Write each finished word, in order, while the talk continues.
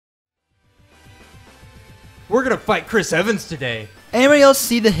We're gonna fight Chris Evans today. Anybody else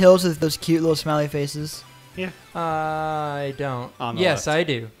see the hills with those cute little smiley faces? Yeah. I don't. On the Yes, left. I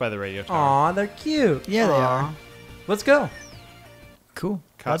do. By the radio tower. Aw, they're cute. Yeah, they are. Let's go. Cool.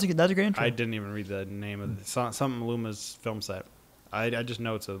 That's a great intro. I didn't even read the name of some Luma's film set. I just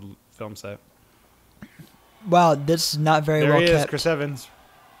know it's a film set. Wow, this is not very There well he is, kept. Chris Evans.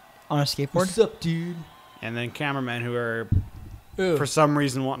 On a skateboard? What's up, dude? And then cameramen who are, Ew. for some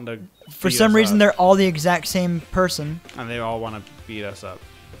reason, wanting to For beat some us reason, up. they're all the exact same person. And they all want to beat us up.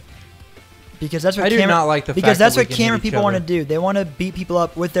 Because that's what I do not like the because fact that's that we what can camera hit each people want to other. do. They want to beat people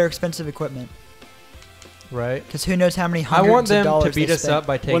up with their expensive equipment. Right. Because who knows how many I hundreds want of them dollars to beat they us spent. up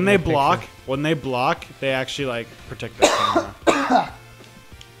by taking When they a picture. block, they actually like protect their camera. Ow.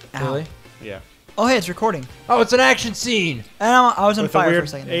 Really? Yeah. Oh, hey, it's recording. Oh, it's an action scene. And I was on With a fire for weird a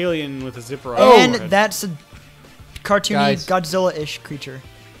second. alien with a zipper on And his forehead. that's a cartoony Guys. Godzilla-ish creature.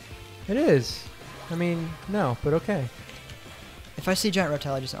 It is. I mean, no, but okay. If I see a giant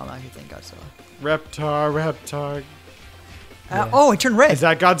reptile, I just automatically think Godzilla. Reptar. Yeah. Oh, it turned red. Is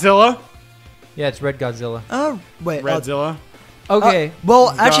that Godzilla? Yeah, it's Red Godzilla. Oh, wait. Redzilla? Okay. Well,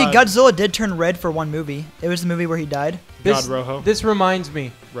 actually, God. Godzilla did turn red for one movie. It was the movie where he died. This, God Rojo? This reminds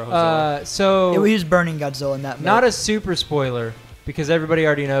me. Rohozilla. So He was burning Godzilla in that movie. not a super spoiler because everybody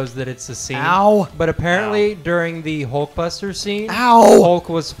already knows that it's a scene. Ow. But apparently during the Hulkbuster scene, Ow. Hulk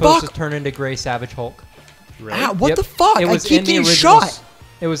was supposed Fuck. to turn into Gray Savage Hulk. Really? Ow, what Yep. the fuck? It I was keep in the getting original shot.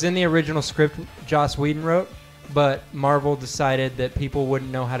 It was in the original script Joss Whedon wrote, but Marvel decided that people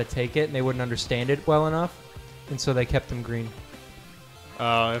wouldn't know how to take it and they wouldn't understand it well enough, and so they kept him green.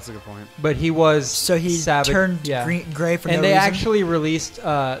 Oh, that's a good point. But he was So he savage, turned yeah. gray for And no they reason. actually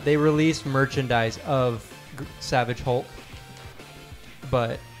released merchandise of Savage Hulk,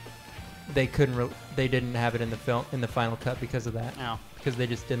 but they couldn't. They didn't have it in the final cut because of that. Ow. Because they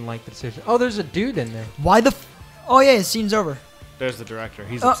just didn't like the decision. Oh, there's a dude in there. Why the? Oh yeah, his scene's over. There's the director.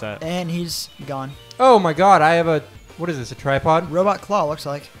 He's Oh, upset. and he's gone. Oh my God! I have a. What is this? A tripod Robot claw looks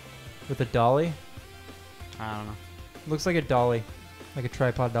like. with a dolly? I don't know. Looks like a dolly, like a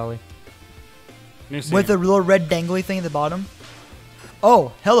tripod dolly. New scene. With a little red dangly thing at the bottom.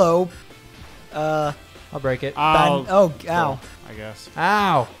 Oh, hello. I'll break it. I'll oh, go, ow. I guess.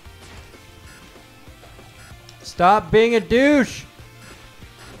 Ow! Stop being a douche.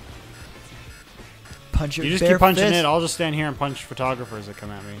 Punch your You just bare keep punching fist. it. I'll just stand here and punch photographers that come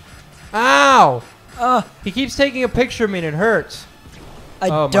at me. Ow! Uh, He keeps taking a picture of me and it hurts. I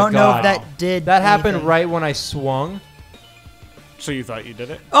Oh my don't know if God. that did. That happened anything. right when I swung. So you thought you did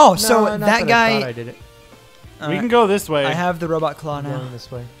it? Oh, so No, not that I guy. thought I did it. We can go this way. I have the robot claw I'm now. going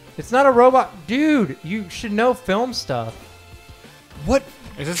this way. It's not a robot, dude. You should know film stuff. What?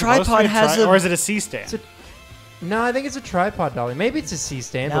 Is this tripod supposed to be has a- or is it a C-stand? It's No, I think it's a tripod dolly. Maybe it's a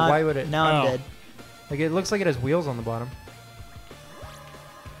C-stand, Now but why would it? Now I'm Oh. dead. Like it looks like it has wheels on the bottom.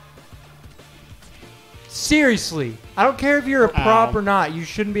 Seriously, I don't care if you're a prop Ow. or not. You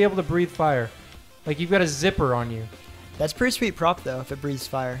shouldn't be able to breathe fire. Like you've got a zipper on you. That's pretty sweet prop though. If it breathes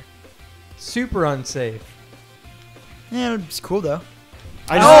fire. Super unsafe. Yeah, it's cool though.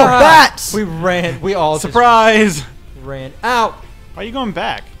 I Oh, just, bats! We ran. We all surprise! just ran out, Why are you going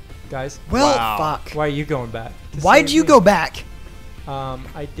back? guys. Well, Wow. fuck. Why are you going back? To Why'd save you me? go back?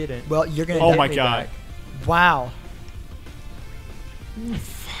 I didn't. Well, you're gonna. Oh die. my me God. back. Wow.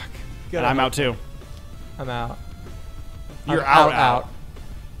 Good, And I'm out too. I'm out. You're I'm out.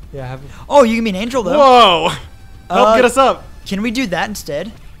 Yeah, I have. Oh, you can be an angel though. Whoa! Help get us up. Can we do that instead?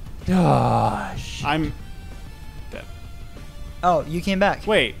 Gosh. I'm dead. Oh, you came back.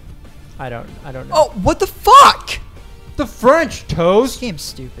 Wait. I don't know. Oh, what the fuck? The French This toast. game's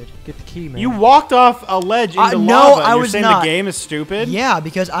stupid. Get the key, man. You walked off a ledge into no, lava. And I you're was saying not. the game is stupid? Yeah,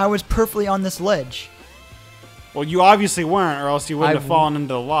 because I was perfectly on this ledge. Well, you obviously weren't, or else you wouldn't I have fallen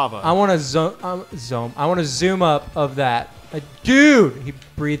into the lava. I want to zoom. I want to zoom up of that. Dude, he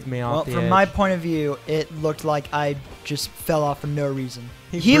breathed me off Well, the from edge. my point of view, it looked like I just fell off for no reason.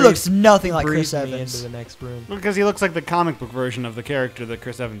 He breathed- looks nothing he like Chris breathed me Evans. into the next room. Because he looks like the comic book version of the character that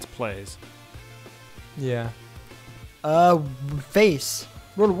Chris Evans plays. Yeah. Face.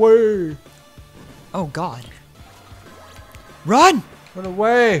 Run away. Oh God. Run! Run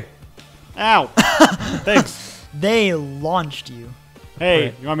away. Ow! Thanks. They launched you. Hey,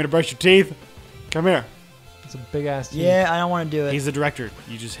 Right. you want me to brush your teeth? Come here. It's a big ass team. Yeah, I don't want to do it. He's the director.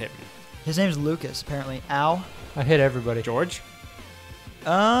 You just hit me. His name's Lucas, apparently. Ow. I hit everybody. George?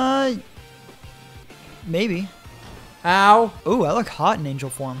 Maybe. Ow. Ooh, I look hot in angel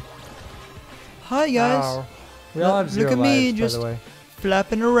form. Hi guys. Ow. We all have Look zero at me, lives, just by the way.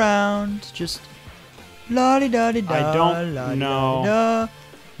 flapping around, just la di da di da. I don't know.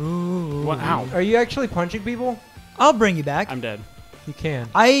 Ooh. What? Ow. Are you actually punching people? I'll bring you back. I'm dead. You can.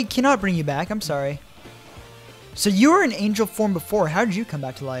 I cannot bring you back. I'm sorry. So you were in angel form before. How did you come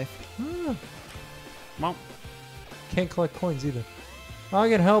back to life? Well, Can't collect coins either. I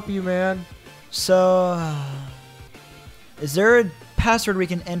can help you, man. So, is there a password we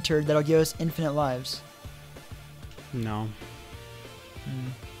can enter that'll give us infinite lives? no.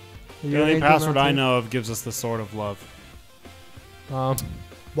 You The only anything password else I here? know of gives us the Sword of Love.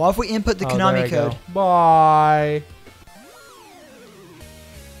 Well, if we input the oh, there Konami I go. code. Bye.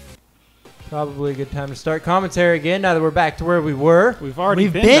 Probably a good time to start commentary again. Now that we're back to where we were. We've already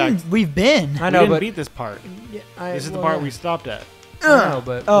We've been. been. Back. We've been. I We know, didn't but beat this part. yeah, This is the part we stopped at. I know,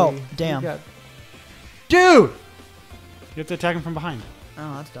 but Oh, we damn. got- Dude, You have to attack him from behind.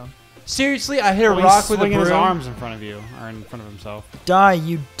 Oh, that's dumb. seriously, I hit a Well, rock he's with a swinging broom. his arms in front of you, or in front of himself. Die,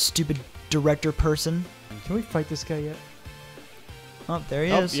 you stupid director person. Can we fight this guy yet? Oh, there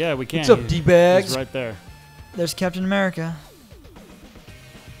he Oh, is. yeah, we can. What's up, He's D-bags? right there. There's Captain America.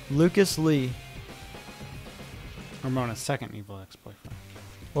 Lucas Lee. Ramona's second evil ex-boyfriend.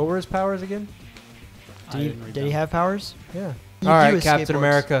 What were his powers again? I Did he, didn't read did he them. have powers? Yeah. You All right, do Captain skateboards.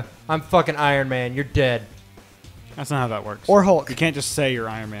 America. I'm fucking Iron Man. You're dead. That's not how that works. Or Hulk. You can't just say you're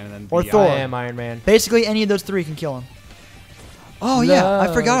Iron Man and then Or be Thor. I Iron Man. am Iron Man. Basically, any of those three can kill him. Oh, yeah. I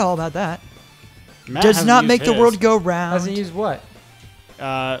forgot Love. all about that. Matt Does hasn't not used make the his. world go round. Hasn't used what?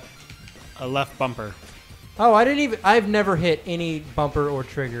 A left bumper. Oh, I've never hit any bumper or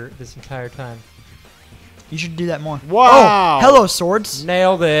trigger this entire time. You should do that more. Wow. Oh, hello, swords.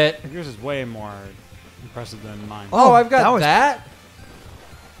 Nailed it. Yours is way more impressive than mine. Oh, I've got was- that.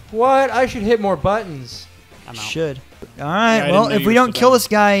 What? I should hit more buttons. I'm out. Should. All I right. didn't Well, know if you we were don't so kill dumb. this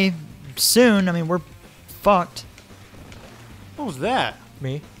guy soon, I mean, we're fucked. What was that?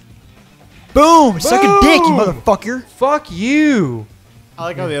 Me. Boom! Suck a dick, you Boom! motherfucker. Fuck you. I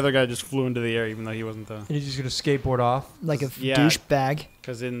like how the other guy just flew into the air even though he wasn't the... And he's just gonna skateboard off. Like a Yeah. douchebag.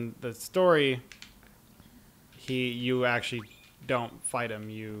 Because in the story, you actually don't fight him.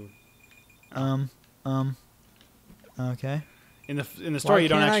 Okay. In the story, you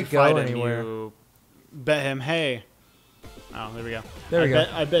don't can't I actually go fight him. anywhere? You bet him, hey. Oh, there we go. There we go.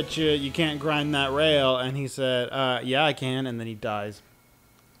 I bet you can't grind that rail. And he said, yeah, I can. And then he dies.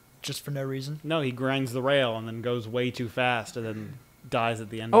 Just for no reason. No, he grinds the rail and then goes way too fast and then dies at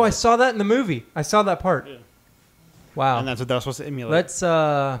the end Oh, of I it. saw that in the movie. I saw that part. Yeah. Wow. And that's what that was supposed to emulate. Let's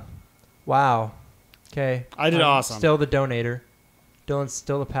wow. Okay. I did I'm awesome. Still the donator. Dylan's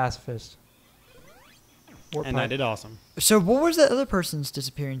still the pacifist. Warp and I pipe. did awesome. So what was that other person's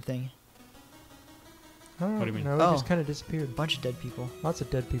disappearing thing? I don't What do you mean? know, Oh. He just kind of A disappeared. bunch of dead people. Lots of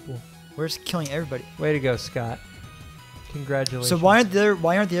dead people. We're just killing everybody. Way to go, Scott. Congratulations. So why aren't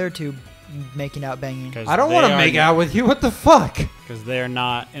the other two making out banging? I don't want to make out with you. What the fuck? Because they are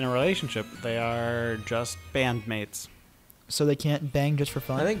not in a relationship. They are just bandmates. So they can't bang just for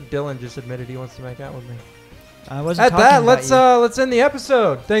fun? I think Dylan just admitted he wants to make out with me. I wasn't At talking that, about you. let's end the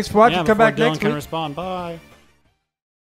episode. Thanks for watching. Yeah, Come before back Dylan next can week. respond. Bye.